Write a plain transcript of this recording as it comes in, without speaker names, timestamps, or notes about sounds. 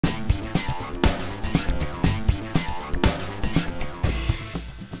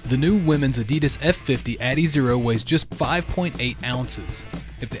The new women's Adidas F50 adiZero weighs just 5.8 ounces.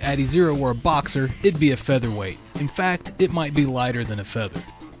 If the adiZero were a boxer, it'd be a featherweight. In fact, it might be lighter than a feather.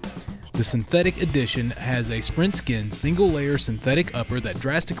 The synthetic edition has a Sprintskin single-layer synthetic upper that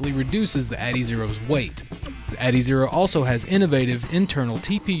drastically reduces the adiZero's weight. The adiZero also has innovative internal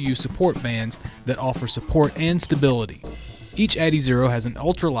TPU support bands that offer support and stability. Each adiZero has an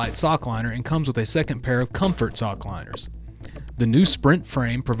ultralight sockliner and comes with a second pair of comfort sockliners. The new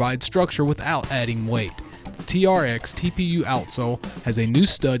Sprintframe provides structure without adding weight. The TRX TPU OUTSOLE has a new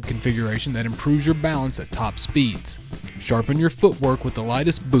stud configuration that improves your balance at top speeds. Sharpen your footwork with the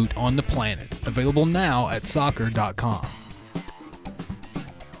lightest boot on the planet. Available now at SOCCER.COM.